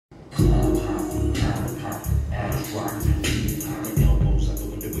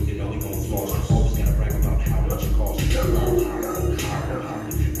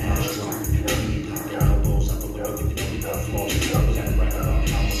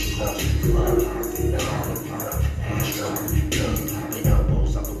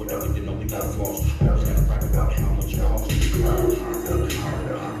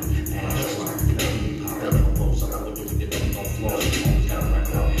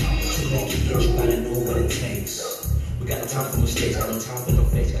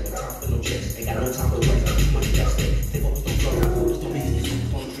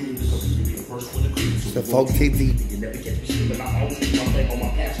The folk TV.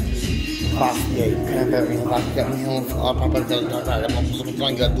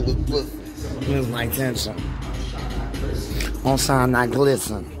 Lose my attention. On sign not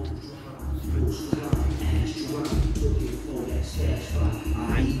glisten.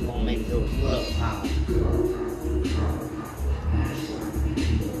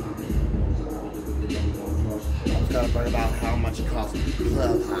 Gotta worry about how much it costs.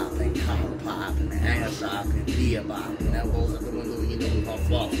 Club hopping, collar popping, ass dropping, beer bopping. Elbows at the window, you know we gon'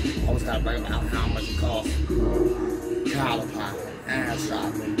 floss. Always gotta worry about how much it costs. Collar popping, ass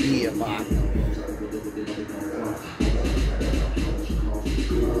dropping, beer bopping.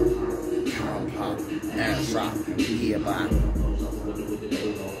 Collar popping, ass dropping, beer bopping.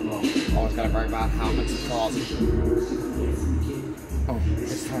 Always gotta worry about how much it costs.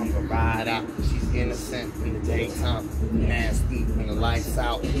 It's time to ride out. She's innocent in the daytime, nasty when the lights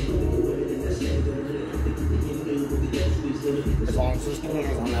out. As long as there's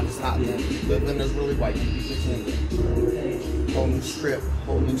corners, I'll never stop them. Living is really white, you be pretending. Whole new strip,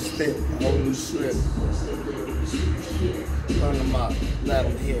 whole new spit, whole new strip. Burn them up, let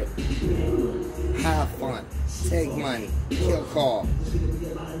them hit. Have fun, take money, kill call.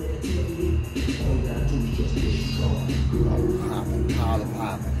 Popping, collar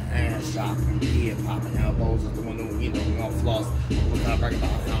popping, ass dropping, beer popping, elbows at the window, you know we gon' floss. We're gonna brag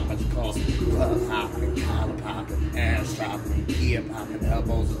about how much it costs. Club hopping, collar popping, ass dropping, beer popping,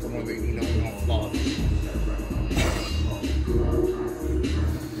 elbows at the window, you know we gon' floss.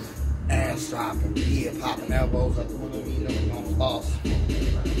 Ass dropping, beer popping, elbows at the window, you know we gon' floss.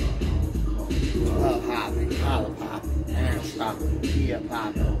 Club hopping, collar popping, ass dropping, beer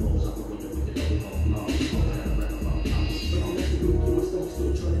popping.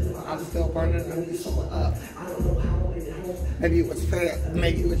 I'm still burning the soul up. Maybe it was fair,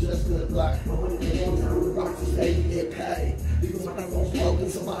 maybe it was just good luck. Rock to say you get paid. Somebody was smoking,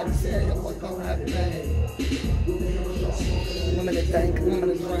 somebody said you was gonna have it made. Limited think,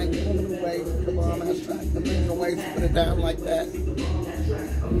 limited drink, limited ways to the bomb ass track. The million ways to put it down like that.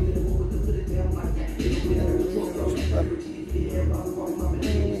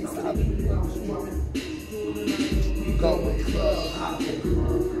 Go with club hopping.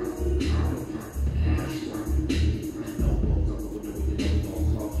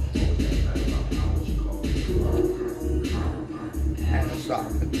 Ass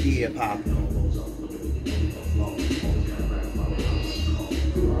dropping, beer popping.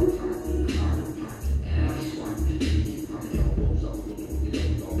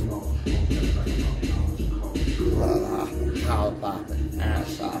 Club hopping, collar popping,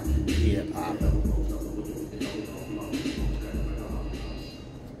 ass dropping, beer popping.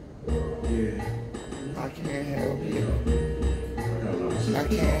 I can't help it. I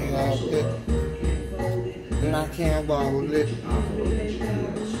can't help it. And I can't hold it. I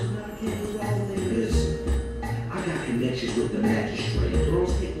got connections with the magistrate.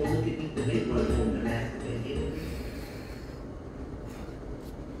 Girls take one look at me, then they run home and act.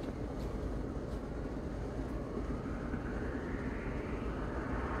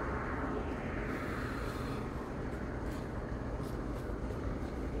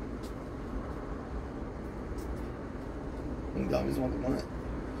 You always want the blunt.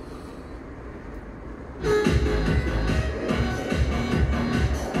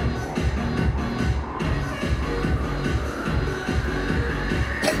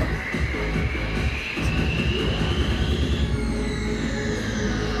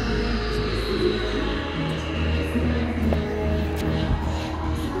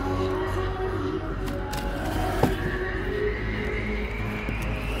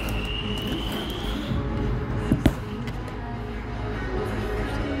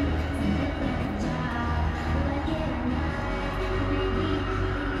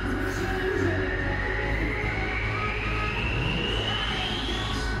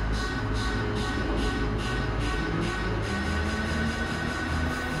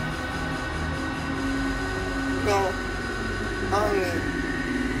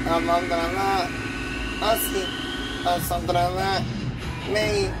 I'm gonna así something like that.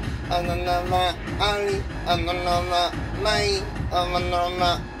 Me, another Ali, another me,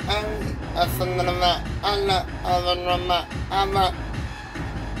 another Ali, another Allah, another Amma,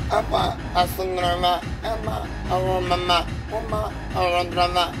 Abba, another Emma, Mama, Mama,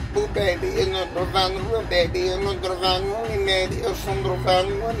 another boo baby, another van, baby, another van, only lady, or some van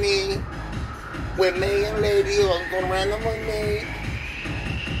with me. With me and lady, or go random with me.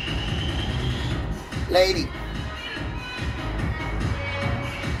 Lady.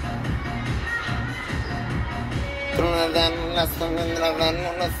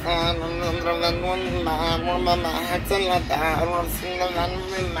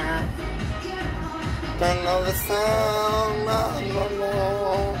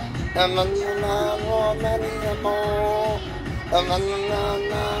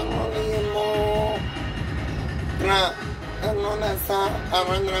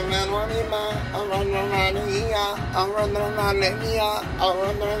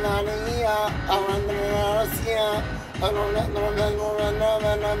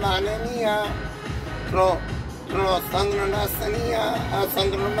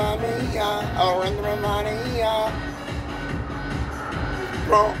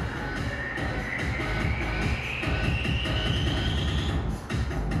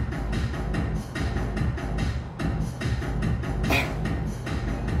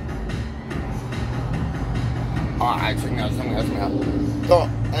 Alright, check me out. Go,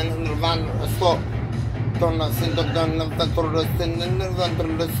 and the van, stop. Don't listen to the listen and the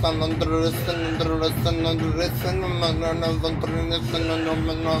listen and the listen and the listen and the listen and the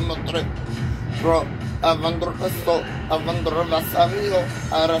listen. Bro, Avandro Pesto, Avandro Vasavio,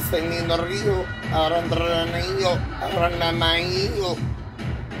 Arasenino Rio, Arandranio, Aranamaio.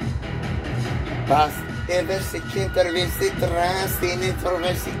 Bas, e versi che intervisi trasti, ne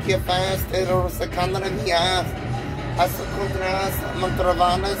trovesi che feste, rosa candranias. Aso contras,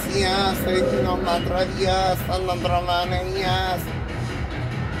 mantravanas, no madravias, anandravanias.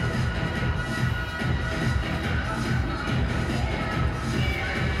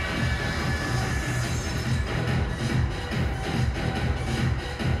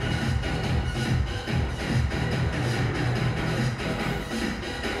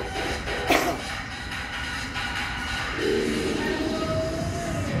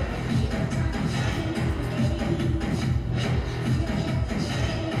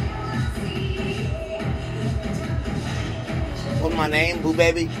 What's my name? Boo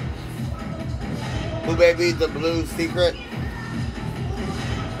Baby? Boo Baby, the Blue Secret.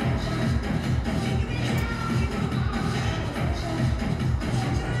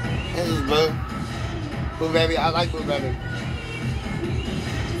 This is Boo. Boo Baby, I like Boo Baby.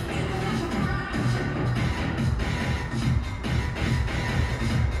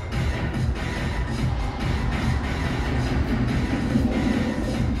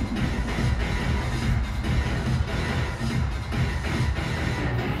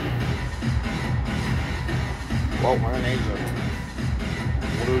 Well, we're in Asia.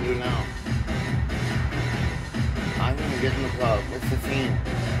 What do we do now? I'm gonna get in the club. We're 15.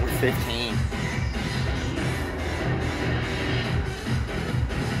 We're 15.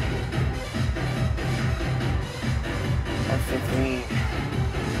 We're 15.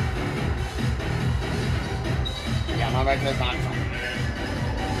 Yeah, my regular time.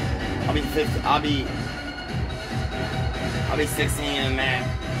 I'll be 15. I'll be 16 in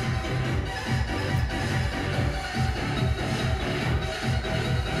May.